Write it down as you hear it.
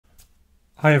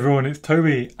Hi everyone, it's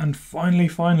Toby, and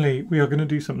finally, we are going to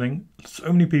do something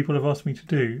so many people have asked me to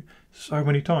do so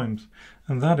many times,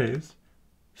 and that is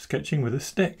sketching with a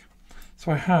stick.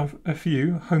 So I have a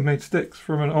few homemade sticks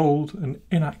from an old and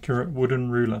inaccurate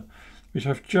wooden ruler, which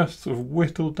I've just sort of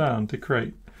whittled down to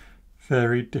create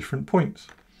very different points.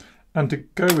 And to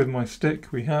go with my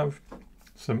stick, we have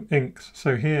some inks.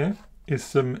 So here is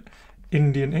some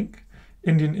Indian ink.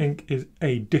 Indian ink is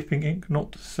a dipping ink,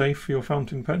 not safe for your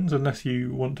fountain pens unless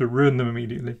you want to ruin them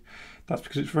immediately. That's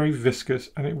because it's very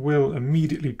viscous and it will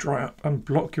immediately dry up and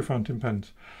block your fountain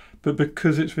pens. But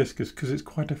because it's viscous, because it's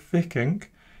quite a thick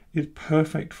ink, it's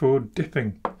perfect for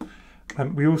dipping.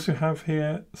 We also have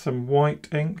here some white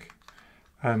ink,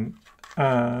 and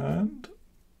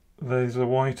there's a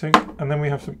white ink, and then we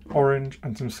have some orange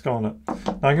and some scarlet. Now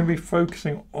I'm going to be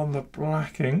focusing on the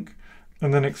black ink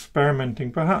and then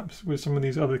experimenting perhaps with some of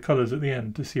these other colours at the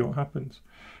end to see what happens.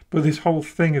 But this whole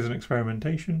thing is an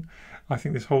experimentation. I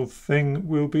think this whole thing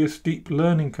will be a steep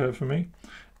learning curve for me,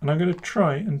 and I'm going to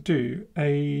try and do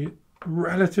a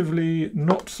relatively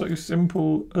not so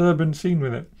simple urban scene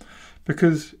with it,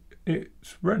 because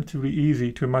it's relatively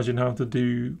easy to imagine how to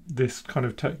do this kind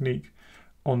of technique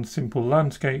on simple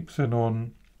landscapes and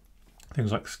on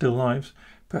things like still lives,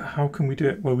 but how can we do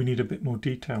it? Well, we need a bit more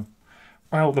detail.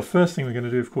 Well, the first thing we're going to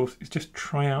do, of course, is just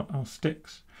try out our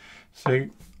sticks. So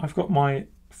I've got my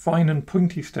fine and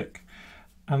pointy stick,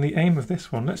 and the aim of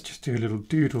this one, let's just do a little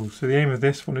doodle. So the aim of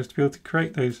this one is to be able to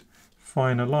create those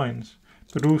finer lines,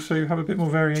 but also have a bit more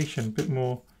variation, a bit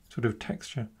more sort of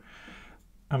texture.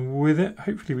 And with it,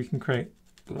 hopefully we can create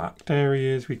blacked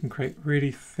areas, we can create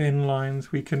really thin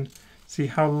lines, we can see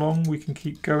how long we can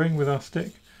keep going with our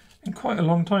stick. In quite a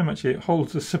long time, actually. It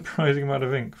holds a surprising amount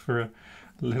of ink for a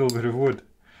little bit of wood.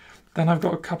 Then I've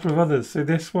got a couple of others. So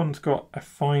this one's got a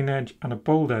fine edge and a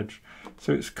bold edge.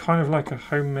 So it's kind of like a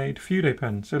homemade fude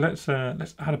pen. So let's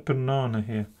add a banana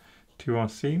here to our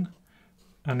scene.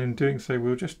 And in doing so,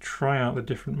 we'll just try out the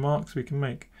different marks we can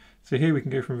make. So here we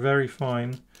can go from very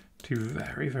fine to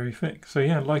very, very thick. So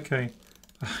yeah, like a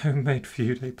homemade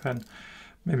fude pen.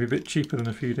 Maybe a bit cheaper than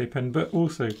a fude pen, but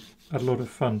also a lot of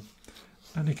fun.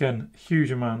 And again, huge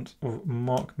amount of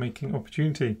mark making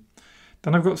opportunity.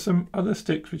 Then I've got some other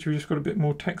sticks which have just got a bit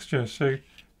more texture. So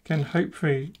again,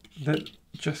 hopefully that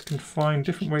just can find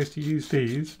different ways to use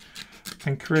these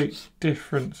and create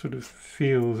different sort of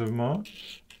feels of mark.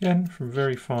 Again, from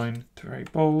very fine to very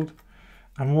bold.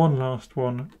 And one last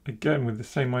one, again with the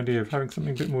same idea of having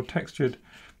something a bit more textured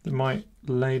that might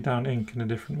lay down ink in a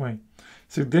different way.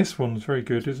 So this one's very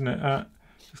good, isn't it? At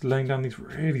just laying down these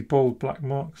really bold black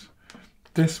marks.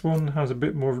 This one has a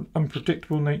bit more of an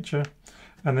unpredictable nature.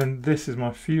 And then this is my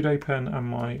fude pen and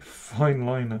my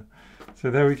fineliner.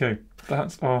 So there we go.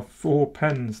 That's our 4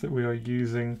 pens that we are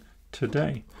using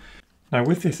today. Now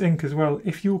with this ink as well,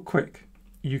 if you're quick,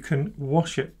 you can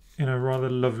wash it in a rather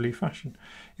lovely fashion.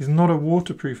 It's not a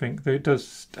waterproof ink, though it does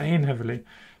stain heavily.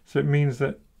 So it means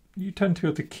that you tend to be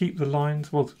able to keep the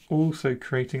lines whilst also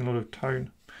creating a lot of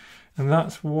tone. And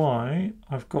that's why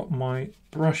I've got my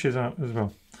brushes out as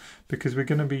well, because we're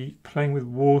going to be playing with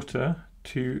water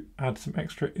to add some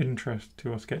extra interest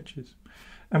to our sketches.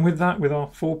 And with that, with our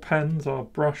 4 pens, our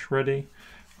brush ready,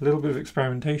 a little bit of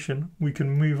experimentation, we can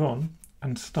move on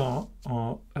and start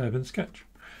our urban sketch.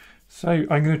 So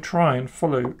I'm going to try and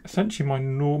follow essentially my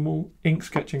normal ink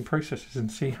sketching processes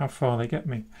and see how far they get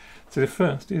me. So the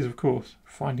first is, of course,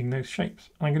 finding those shapes.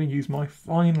 I'm going to use my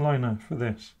fineliner for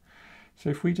this.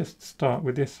 So if we just start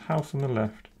with this house on the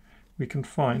left, we can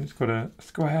find it's got a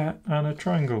square and a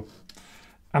triangle.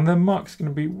 And their mark's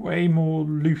going to be way more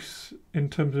loose in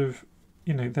terms of,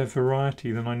 you know, their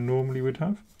variety than I normally would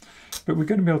have. But we're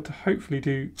going to be able to hopefully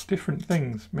do different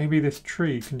things. Maybe this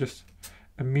tree can just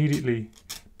immediately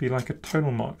be like a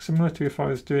tonal mark, similar to if I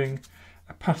was doing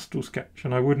a pastel sketch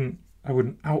and I wouldn't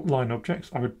outline objects,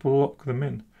 I would block them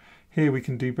in. Here we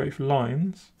can do both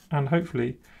lines and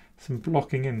hopefully some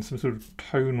blocking in, some sort of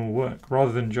tonal work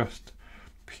rather than just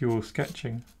pure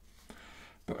sketching.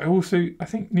 But I also, I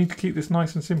think, need to keep this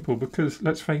nice and simple because,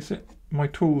 let's face it, my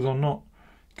tools are not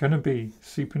going to be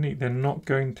super neat. They're not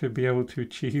going to be able to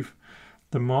achieve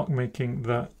the mark making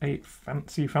that a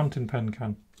fancy fountain pen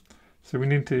can. So we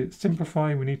need to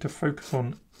simplify, we need to focus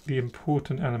on the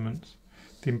important elements,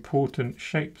 the important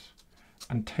shapes,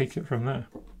 and take it from there.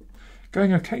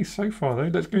 Going okay so far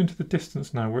though. Let's go into the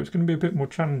distance now, where it's going to be a bit more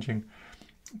challenging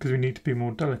because we need to be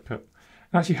more delicate.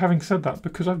 And actually, having said that,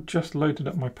 because I've just loaded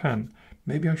up my pen,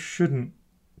 maybe I shouldn't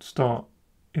start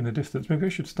in the distance. Maybe I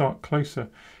should start closer,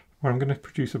 where I'm going to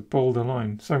produce a bolder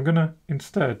line. So I'm going to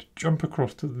instead jump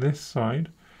across to this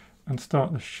side and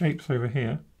start the shapes over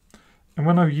here. And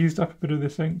when I've used up a bit of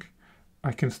this ink,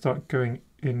 I can start going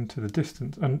into the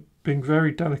distance and being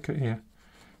very delicate here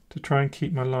to try and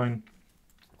keep my line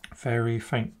very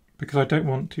faint, because I don't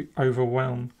want to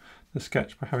overwhelm the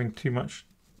sketch by having too much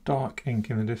dark ink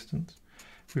in the distance.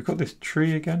 We've got this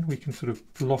tree again, we can sort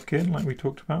of block in like we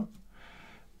talked about.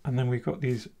 And then we've got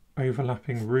these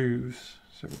overlapping roofs,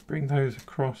 so we'll bring those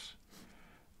across.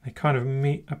 They kind of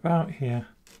meet about here.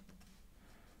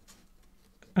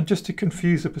 And just to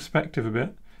confuse the perspective a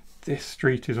bit, this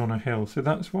street is on a hill, so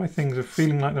that's why things are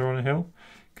feeling like they're on a hill,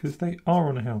 because they are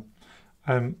on a hill.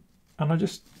 And I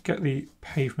just get the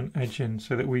pavement edge in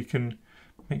so that we can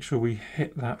make sure we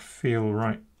hit that feel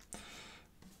right.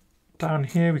 Down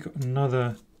here we've got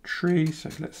another tree, so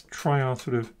let's try our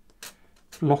sort of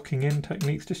blocking in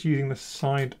techniques, just using the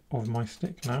side of my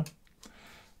stick now.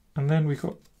 And then we've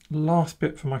got last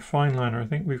bit for my fineliner. I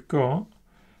think we've got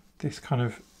this kind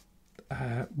of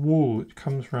wall that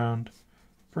comes round,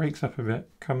 breaks up a bit,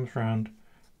 comes round,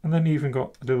 and then even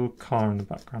got a little car in the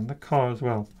background. The car as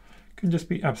well can just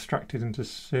be abstracted into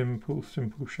simple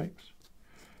shapes.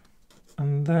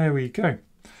 And there we go.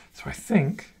 So I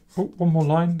think, oh, one more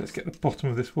line, let's get the bottom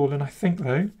of this wall in. I think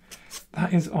though,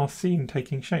 that is our scene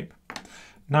taking shape.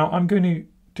 Now I'm going to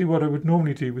do what I would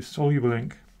normally do with soluble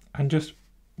ink and just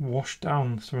wash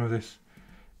down some of this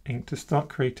ink to start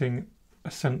creating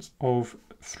a sense of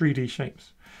 3D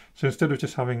shapes. So instead of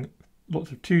just having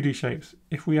lots of 2D shapes,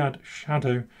 if we add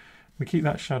shadow, we keep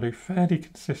that shadow fairly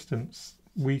consistent,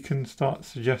 we can start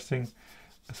suggesting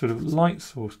a sort of light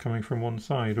source coming from one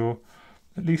side, or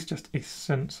at least just a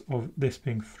sense of this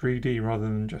being 3D rather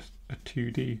than just a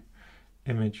 2D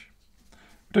image.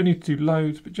 We don't need to do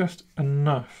loads, but just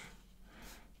enough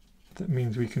that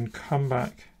means we can come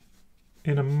back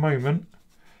in a moment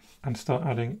and start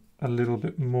adding a little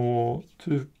bit more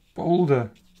sort of bolder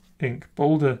ink,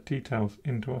 bolder details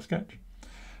into our sketch.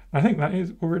 I think that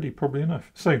is already probably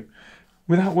enough. So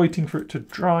without waiting for it to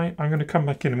dry, I'm going to come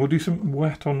back in and we'll do some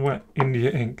wet on wet India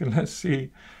ink, and let's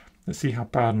see how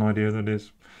bad an idea that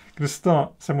is. I'm going to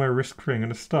start somewhere risk-free. I'm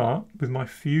going to start with my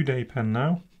fude pen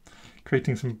now,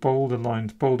 creating some bolder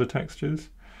lines, bolder textures,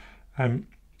 and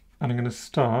I'm going to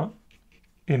start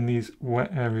in these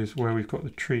wet areas where we've got the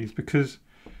trees, because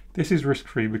this is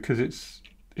risk-free, because it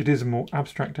is a more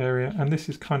abstract area, and this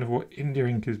is kind of what India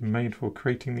ink is made for,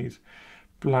 creating these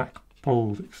black,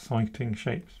 bold, exciting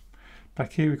shapes.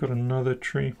 Back here we've got another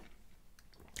tree.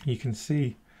 You can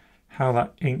see how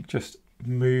that ink just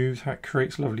moves, how it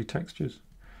creates lovely textures.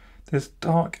 There's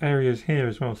dark areas here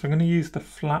as well, so I'm going to use the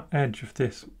flat edge of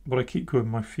this, what I keep calling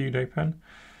my fude pen,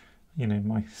 you know,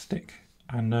 my stick,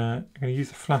 and I'm going to use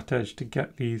the flat edge to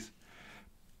get these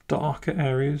darker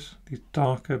areas, these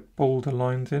darker, bolder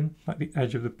lines in, like the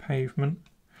edge of the pavement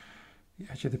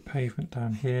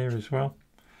down here as well.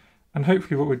 And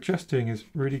hopefully what we're just doing is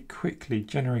really quickly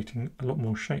generating a lot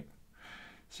more shape.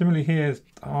 Similarly here is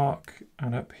dark,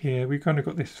 and up here we've kind of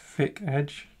got this thick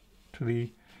edge to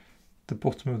the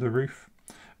bottom of the roof.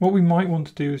 What we might want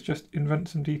to do is just invent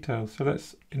some details. So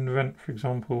let's invent, for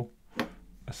example,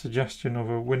 a suggestion of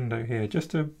a window here,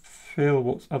 just to fill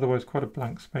what's otherwise quite a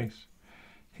blank space.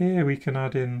 Here we can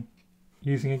add in,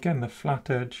 using again the flat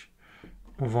edge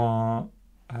of our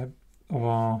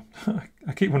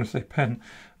I keep wanting to say pen,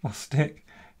 our stick,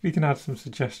 we can add some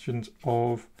suggestions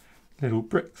of little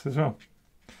bricks as well.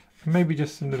 And maybe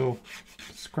just some little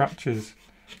scratches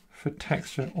for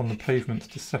texture on the pavements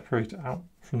to separate it out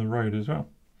from the road as well.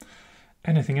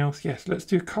 Anything else? Yes, let's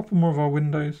do a couple more of our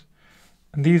windows.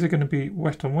 And these are going to be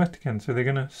wet on wet again, so they're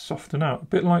going to soften out, a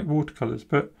bit like watercolours,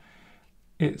 but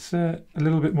it's a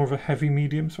little bit more of a heavy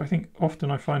medium, so I think often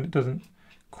I find it doesn't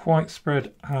quite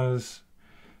spread as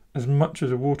much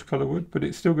as a watercolour would, but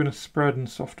it's still going to spread and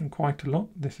soften quite a lot,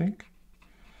 this ink.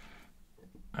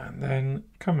 And then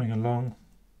coming along,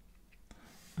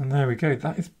 and there we go.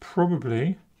 That is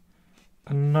probably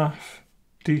enough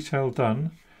detail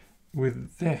done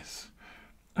with this.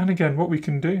 And again, what we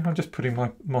can do, I'm just putting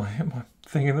my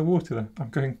thing in the water there. I'm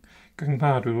going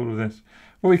mad with all of this.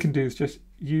 What we can do is just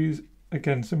use,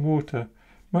 again, some water,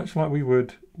 much like we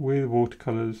would with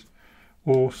watercolours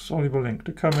or soluble ink,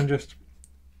 to come and just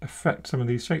affect some of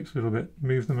these shapes a little bit,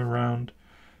 move them around,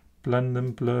 blend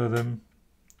them, blur them,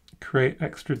 create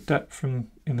extra depth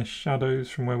in the shadows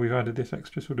from where we've added this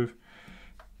extra sort of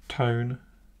tone,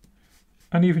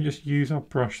 and even just use our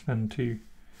brush then to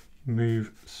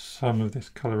move some of this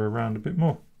colour around a bit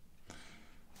more.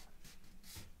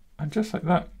 And just like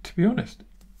that, to be honest,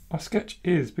 our sketch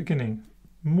is beginning,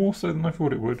 more so than I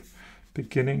thought it would,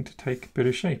 beginning to take a bit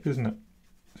of shape, isn't it?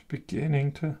 It's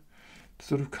beginning to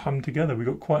sort of come together. We've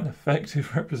got quite an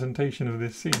effective representation of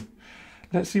this scene.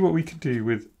 let's see what we can do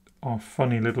with our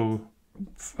funny little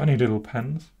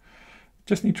pens.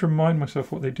 Just need to remind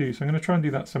myself what they do. So I'm going to try and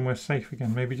do that somewhere safe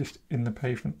again, maybe just in the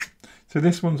pavement. So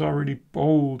this one's our really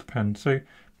bold pen. So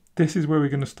this is where we're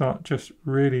going to start just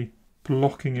really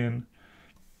blocking in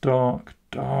dark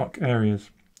areas.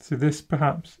 So this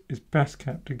perhaps is best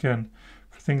kept again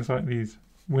for things like these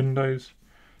windows,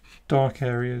 dark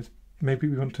areas. Maybe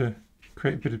we want to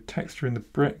create a bit of texture in the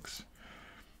bricks.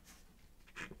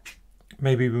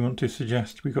 Maybe we want to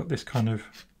suggest we've got this kind of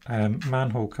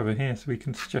manhole cover here, so we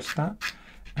can suggest that.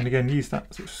 And again, use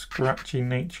that sort of scratchy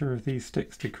nature of these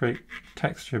sticks to create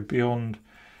texture beyond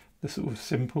the sort of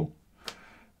simple.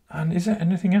 And is there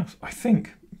anything else? I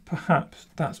think perhaps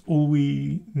that's all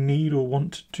we need or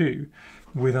want to do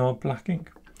with our black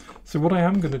ink. So what I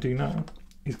am going to do now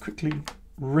is quickly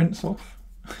rinse off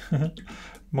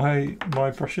my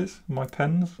brushes, my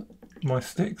pens, my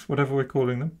sticks, whatever we're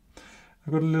calling them.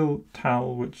 I've got a little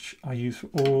towel which I use for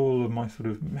all of my sort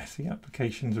of messy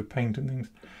applications of paint and things.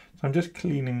 So I'm just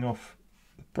cleaning off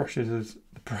the brushes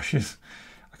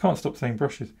I can't stop saying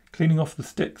brushes. Cleaning off the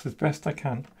sticks as best I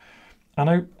can.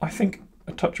 And I think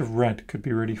a touch of red could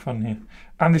be really fun here.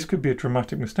 And this could be a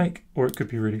dramatic mistake, or it could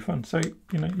be really fun. So,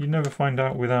 you know, you never find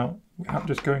out without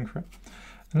just going for it.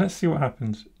 And let's see what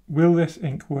happens. Will this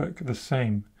ink work the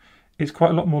same? It's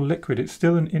quite a lot more liquid. It's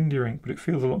still an India ink, but it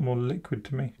feels a lot more liquid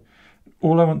to me.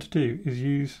 All I want to do is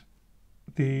use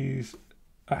these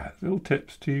little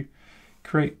tips to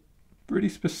create really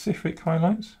specific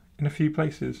highlights in a few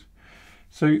places.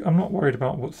 So I'm not worried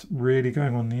about what's really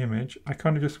going on in the image. I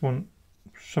kind of just want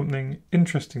something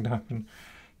interesting to happen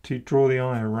to draw the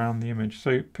eye around the image.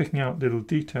 So picking out little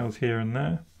details here and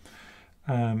there,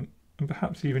 and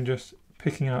perhaps even just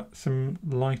picking out some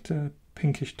lighter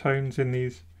pinkish tones in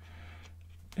these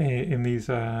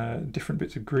different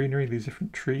bits of greenery, these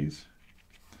different trees.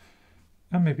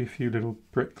 And maybe a few little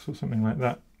bricks or something like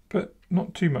that, but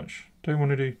not too much. Don't want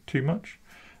to do too much.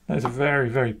 That is a very,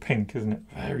 very pink, isn't it?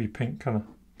 Very pink colour.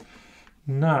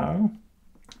 Now,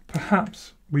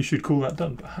 perhaps we should call that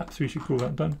done. Perhaps we should call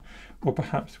that done. Or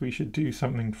perhaps we should do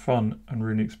something fun and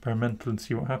really experimental and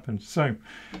see what happens. So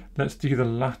let's do the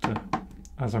latter,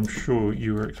 as I'm sure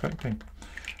you were expecting.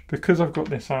 Because I've got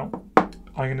this out,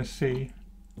 I'm going to see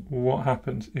what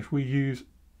happens if we use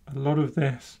a lot of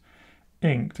this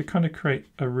ink to kind of create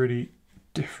a really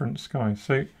different sky.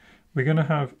 So we're going to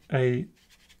have a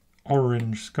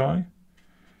orange sky,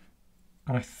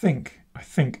 and I think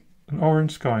an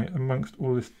orange sky amongst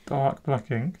all this dark black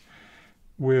ink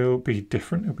will be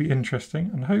different. It'll be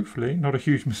interesting, and hopefully not a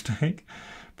huge mistake,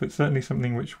 but certainly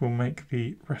something which will make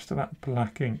the rest of that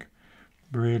black ink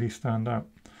really stand out.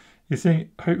 You see,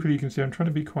 hopefully you can see I'm trying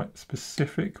to be quite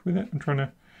specific with it. I'm trying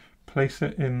to place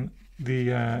it in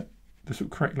the sort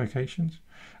of correct locations.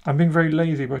 I'm being very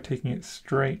lazy by taking it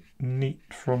straight neat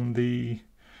from the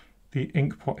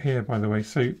ink pot here, by the way.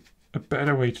 So a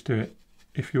better way to do it,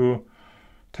 if you're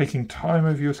taking time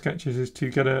over your sketches, is to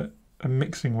get a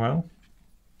mixing well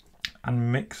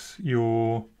and mix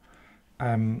your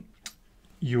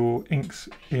inks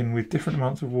in with different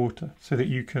amounts of water, so that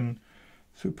you can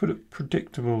sort of put a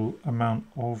predictable amount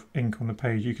of ink on the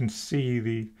page. You can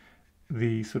see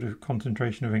the sort of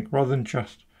concentration of ink, rather than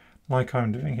just like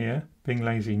I'm doing here, being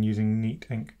lazy and using neat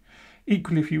ink.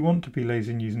 Equally, if you want to be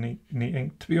lazy and use neat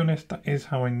ink, to be honest, that is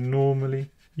how I normally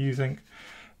use ink,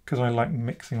 because I like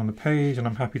mixing on the page, and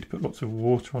I'm happy to put lots of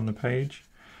water on the page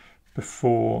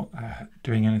before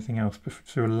doing anything else,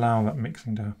 to allow that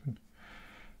mixing to happen.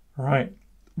 Right,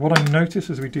 what I notice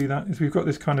as we do that is we've got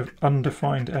this kind of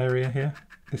undefined area here,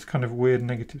 this kind of weird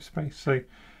negative space. So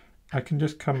I can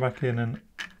just come back in and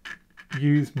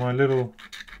use my little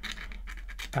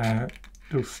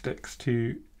sticks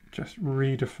to just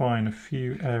redefine a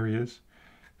few areas,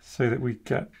 so that we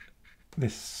get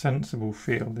this sensible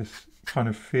feel, this kind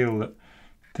of feel that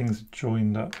things are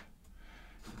joined up.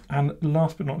 And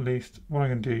last but not least, what I'm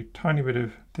going to do, tiny bit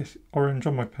of this orange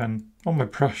on my pen, on my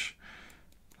brush.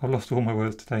 I've lost all my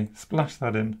words today. Splash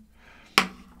that in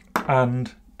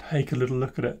and take a little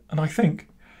look at it. And I think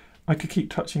I could keep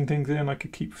touching things in, I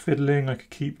could keep fiddling, I could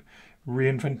keep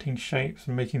reinventing shapes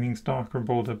and making things darker and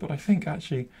bolder, but I think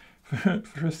actually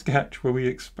for a sketch where we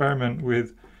experiment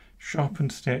with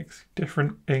sharpened sticks,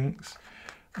 different inks,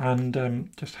 and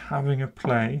just having a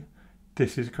play,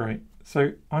 this is great.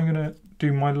 So I'm going to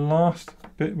do my last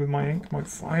bit with my ink, my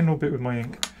final bit with my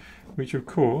ink, which of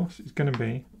course is going to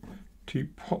be to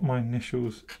pop my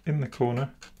initials in the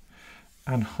corner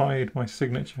and hide my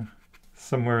signature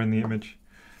somewhere in the image.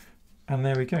 And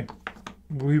there we go.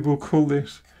 We will call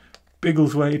this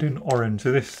Biggleswade in orange.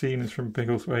 So this scene is from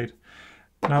Biggleswade,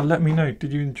 Now let me know,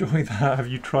 did you enjoy that? Have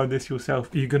you tried this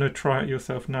yourself? Are you going to try it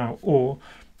yourself now? Or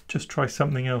just try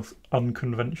something else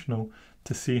unconventional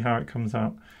to see how it comes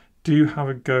out? Do have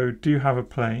a go, do have a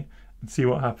play, and see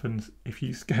what happens if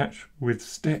you sketch with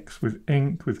sticks, with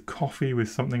ink, with coffee, with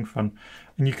something fun.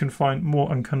 And you can find more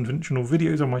unconventional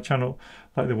videos on my channel,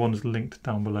 like the ones linked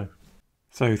down below.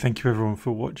 So thank you everyone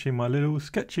for watching my little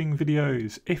sketching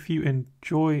videos. If you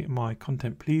enjoy my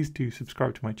content, please do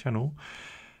subscribe to my channel,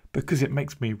 because it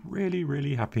makes me really,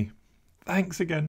 really happy. Thanks again.